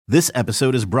This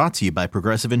episode is brought to you by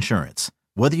Progressive Insurance.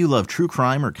 Whether you love true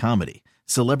crime or comedy,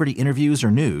 celebrity interviews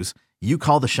or news, you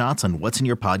call the shots on what's in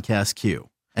your podcast queue.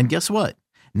 And guess what?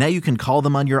 Now you can call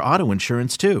them on your auto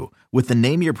insurance too with the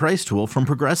Name Your Price tool from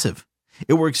Progressive.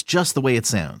 It works just the way it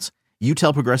sounds. You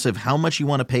tell Progressive how much you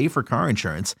want to pay for car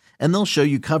insurance, and they'll show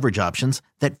you coverage options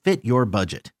that fit your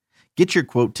budget. Get your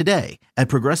quote today at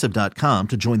Progressive.com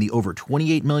to join the over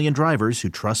 28 million drivers who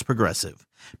trust Progressive.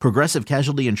 Progressive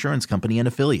Casualty Insurance Company and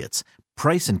Affiliates.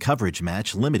 Price and coverage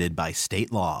match limited by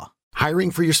state law. Hiring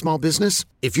for your small business?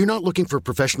 If you're not looking for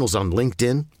professionals on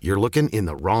LinkedIn, you're looking in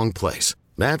the wrong place.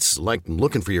 That's like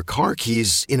looking for your car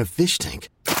keys in a fish tank.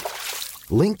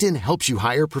 LinkedIn helps you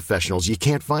hire professionals you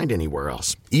can't find anywhere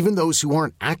else, even those who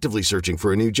aren't actively searching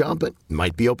for a new job but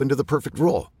might be open to the perfect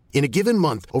role. In a given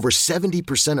month, over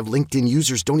 70% of LinkedIn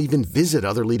users don't even visit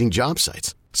other leading job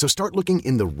sites. So start looking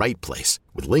in the right place.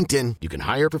 With LinkedIn, you can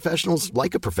hire professionals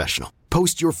like a professional.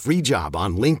 Post your free job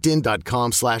on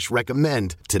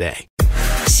linkedin.com/recommend today.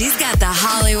 She's got the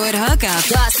Hollywood hookup,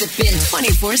 gossiping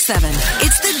 24/7.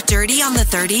 It's the Dirty on the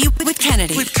 30 with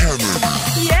Kennedy.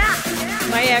 Yeah.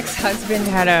 My ex-husband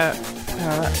had a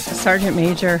sergeant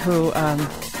major who...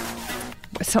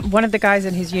 one of the guys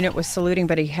in his unit was saluting,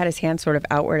 but he had his hand sort of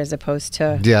outward as opposed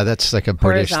to that's like a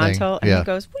British horizontal. thing. And he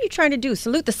goes, "What are you trying to do?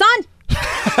 Salute the sun?"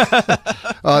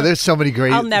 Oh, there's so many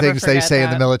great things they say in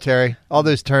the military. All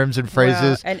those terms and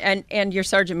phrases. Well, and your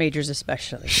sergeant majors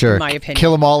especially, sure. in my opinion.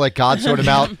 Kill them all, like God sort them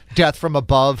out. Death from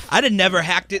above. I'd have never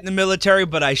hacked it in the military,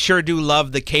 but I sure do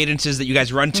love the cadences that you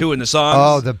guys run to in the songs.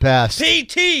 Oh, the best.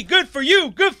 PT, good for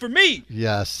you, good for me.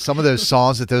 Yes, some of those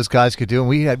songs that those guys could do.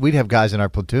 And we'd have guys in our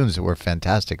platoons that were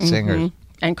fantastic singers.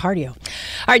 And cardio. All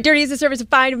right, Dirty is a service of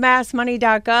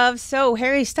findmassmoney.gov. So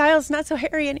Harry Styles, not so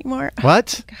hairy anymore.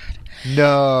 What? God.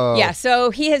 No. Yeah, so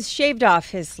he has shaved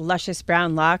off his luscious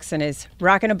brown locks and is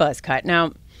rocking a buzz cut.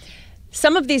 Now,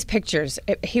 some of these pictures,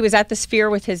 he was at the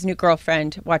Sphere with his new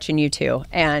girlfriend watching U2,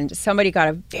 and somebody got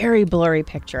a very blurry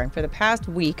picture. And for the past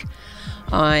week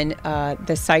on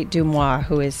the site Dumois,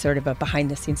 who is sort of a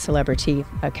behind-the-scenes celebrity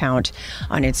account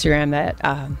on Instagram that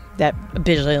a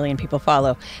bajillion people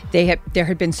follow, there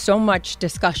had been so much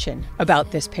discussion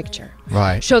about this picture.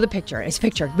 Right. Show the picture. It's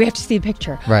picture. We have to see the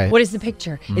picture. Right. What is the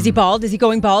picture? Is he bald? Is he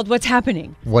going bald? What's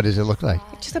happening? What does it look like?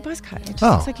 It's just a buzz cut. It just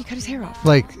looks like he cut his hair off.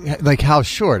 Like how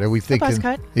short? Are we thinking? Buzz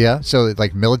cut. Yeah. So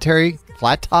like military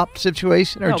flat top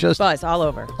situation, or No, just buzz all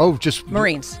over. Oh, just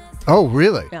Marines. Oh,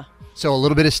 really? Yeah. So a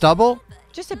little bit of stubble.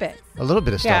 Just a bit. A little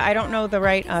bit of stubble. Yeah, I don't know the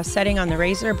right setting on the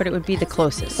razor, but it would be the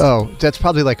closest. Oh, that's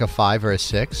probably like a 5 or a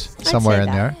 6, somewhere in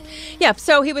there. Yeah,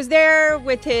 so he was there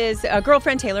with his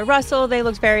girlfriend, Taylor Russell. They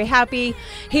looked very happy.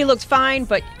 He looked fine,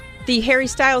 but the Harry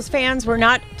Styles fans were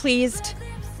not pleased.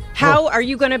 How are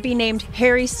you going to be named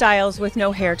Harry Styles with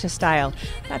no hair to style?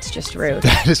 That's just rude.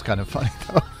 That is kind of funny,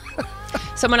 though.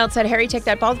 Someone else said, Harry, take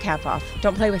that bald cap off.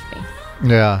 Don't play with me.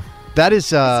 Yeah. That is...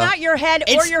 it's not your head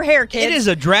or your hair, kids. It is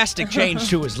a drastic change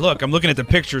to his look. I'm looking at the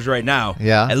pictures right now.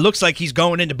 Yeah. It looks like he's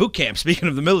going into boot camp, speaking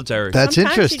of the military. That's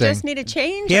Sometimes interesting. You just need a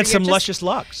change. He had some luscious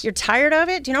locks. You're tired of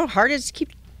it? Do you know how hard it is to keep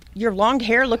your long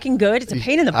hair looking good? It's a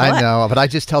pain in the butt. I know, but I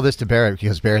just tell this to Barrett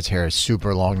because Barrett's hair is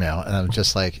super long now. And I'm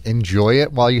just like, enjoy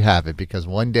it while you have it because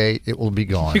one day it will be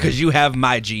gone. Because you have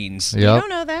my genes. Yep. You don't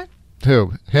know that.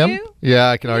 Who? Him? You? Yeah,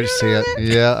 I can already see it.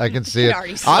 Yeah, I can see it. I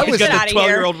He's got the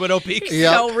 12-year-old widow peak.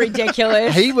 Yeah. So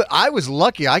ridiculous. I was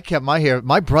lucky. I kept my hair.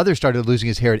 My brother started losing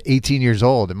his hair at 18 years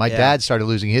old, and my dad started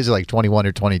losing his at like 21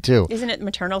 or 22. Isn't it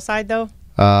maternal side, though?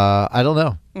 I don't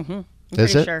know. Mm-hmm. I'm Is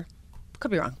pretty it? sure. Could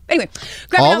be wrong. Anyway.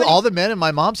 All the men in my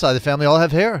mom's side of the family all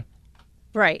have hair.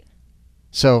 Right.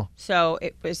 So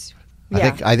it was...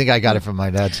 Yeah. I think I got it from my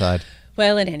dad's side.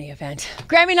 Well, in any event,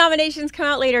 Grammy nominations come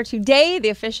out later today. The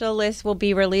official list will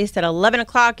be released at 11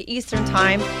 o'clock Eastern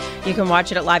Time. You can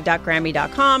watch it at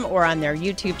live.grammy.com or on their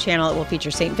YouTube channel. It will feature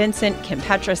St. Vincent, Kim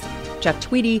Petras, Jeff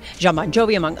Tweedy, John Bon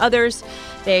Jovi, among others.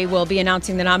 They will be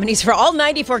announcing the nominees for all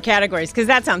 94 categories because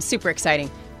that sounds super exciting.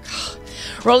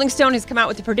 Rolling Stone has come out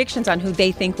with the predictions on who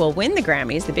they think will win the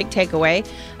Grammys. The big takeaway,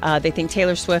 they think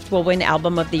Taylor Swift will win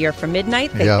Album of the Year for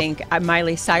Midnight. They think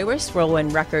Miley Cyrus will win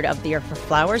Record of the Year for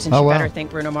Flowers, and she better think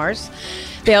Bruno Mars.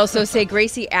 They also say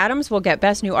Gracie Adams will get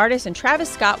Best New Artist, and Travis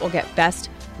Scott will get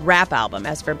Best Rap Album.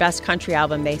 As for Best Country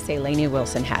Album, they say Lainey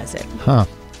Wilson has it. Huh.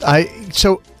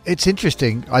 So it's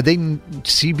interesting. Are they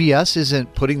CBS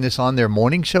isn't putting this on their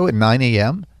morning show at 9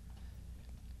 a.m.?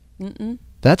 Mm-mm.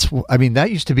 That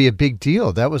used to be a big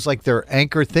deal. That was like their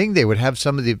anchor thing. They would have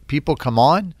some of the people come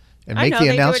on and make the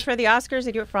announcement. They do it for the Oscars.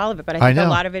 They do it for all of it. But I think a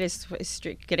lot of it is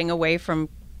getting away from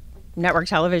network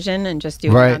television and just do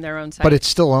it on their own site. But it's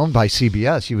still owned by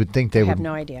CBS. You would think they would. I have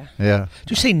no idea. Yeah.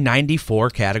 Did you say 94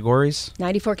 categories?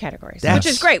 94 categories, That's...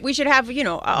 which is great. We should have,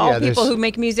 all people who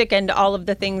make music and all of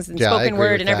the things and spoken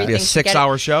word and everything. Be a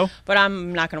 6-hour show? But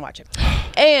I'm not going to watch it.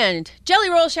 And Jelly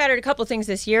Roll shattered a couple things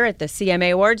this year at the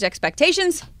CMA Awards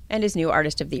expectations and his new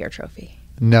Artist of the Year trophy.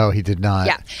 No, he did not.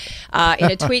 Yeah.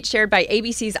 In a tweet shared by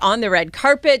ABC's On the Red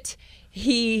Carpet,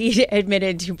 he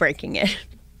admitted to breaking it.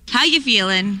 How you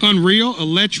feeling? Unreal,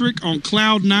 electric, on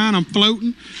cloud 9, I'm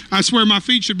floating. I swear my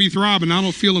feet should be throbbing. I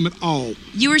don't feel them at all.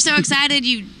 You were so excited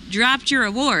you dropped your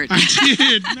award. I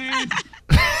did, man.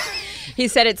 He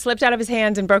said it slipped out of his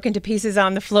hands and broke into pieces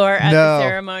on the floor at the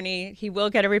ceremony. He will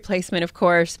get a replacement, of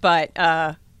course, but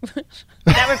that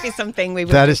would be something we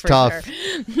would That do is for tough. Sure.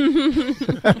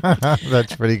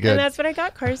 That's pretty good. And that's what I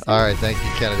got, Carson. All right, thank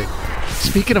you, Kennedy.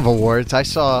 Speaking of awards, I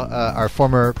saw our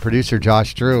former producer,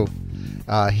 Josh Drew.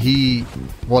 Now he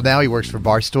works for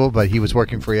Barstool, but he was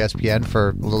working for ESPN for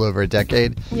a little over a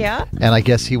decade. Yeah. And I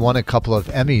guess he won a couple of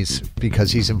Emmys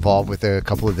because he's involved with a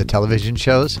couple of the television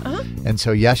shows. Uh-huh. And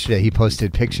so yesterday he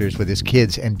posted pictures with his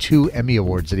kids and 2 Emmy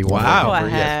awards that he won. Wow. Go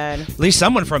ahead. At least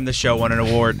someone from the show won an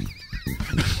award.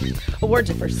 Awards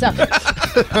are for suckers.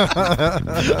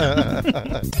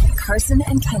 Carson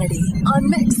and Kennedy on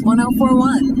Mix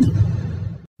 1041.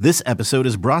 This episode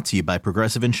is brought to you by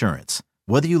Progressive Insurance.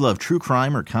 Whether you love true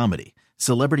crime or comedy,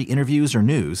 celebrity interviews or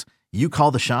news, you call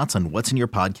the shots on what's in your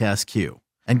podcast queue.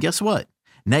 And guess what?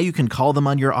 Now you can call them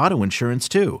on your auto insurance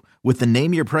too with the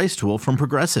Name Your Price tool from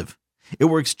Progressive. It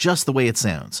works just the way it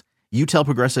sounds. You tell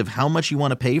Progressive how much you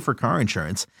want to pay for car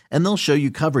insurance, and they'll show you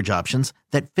coverage options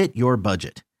that fit your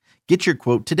budget. Get your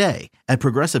quote today at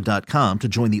Progressive.com to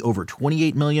join the over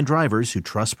 28 million drivers who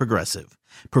trust Progressive.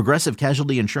 Progressive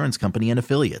Casualty Insurance Company and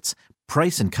Affiliates.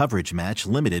 Price and coverage match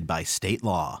limited by state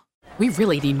law. We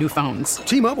really need new phones.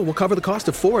 T-Mobile will cover the cost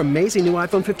of 4 amazing new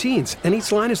iPhone 15s, and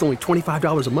each line is only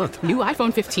 $25 a month. New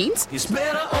iPhone 15s? It's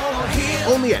better over here.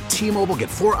 Only at T-Mobile, get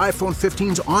 4 iPhone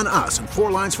 15s on us and 4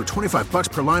 lines for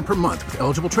 $25 per line per month with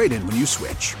eligible trade-in when you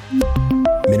switch.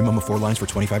 Minimum of 4 lines for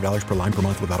 $25 per line per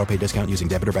month with autopay discount using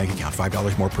debit or bank account.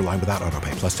 $5 more per line without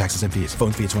autopay, plus taxes and fees.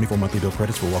 Phone fee at 24 monthly bill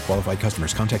credits for well-qualified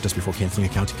customers. Contact us before canceling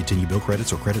account to continue bill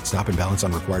credits or credit stop and balance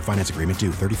on required finance agreement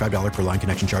due. $35 per line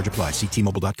connection charge applies. See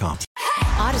T-Mobile.com.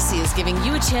 Odyssey is giving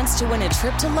you a chance to win a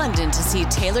trip to London to see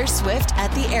Taylor Swift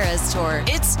at the Eras Tour.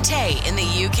 It's Tay in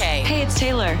the UK. Hey, it's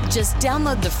Taylor. Just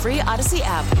download the free Odyssey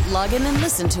app, log in and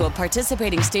listen to a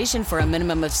participating station for a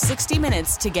minimum of 60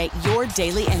 minutes to get your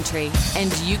daily entry.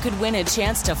 And you could win a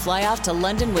chance to fly off to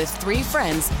London with 3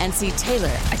 friends and see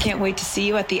Taylor. I can't wait to see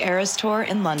you at the Eras Tour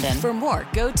in London. For more,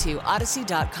 go to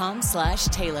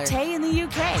odyssey.com/Taylor. Tay in the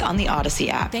UK. On the Odyssey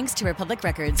app. Thanks to Republic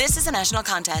Records. This is a national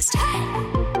contest.